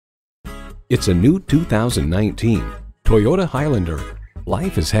It's a new 2019 Toyota Highlander.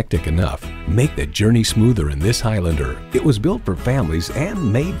 Life is hectic enough. Make the journey smoother in this Highlander. It was built for families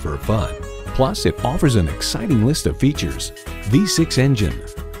and made for fun. Plus, it offers an exciting list of features. V6 engine,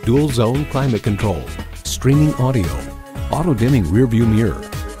 dual zone climate control, streaming audio, auto dimming rear view mirror,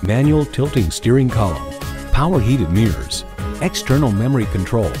 manual tilting steering column, power heated mirrors, external memory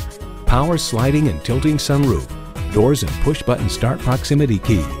control, power sliding and tilting sunroof, doors and push button start proximity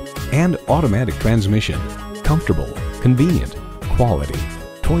key, and automatic transmission. Comfortable, convenient, quality.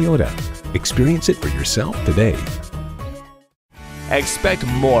 Toyota. Experience it for yourself today. Expect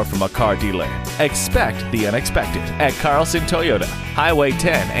more from a car dealer. Expect the unexpected at Carlson Toyota, Highway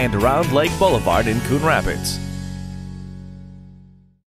 10 and Round Lake Boulevard in Coon Rapids.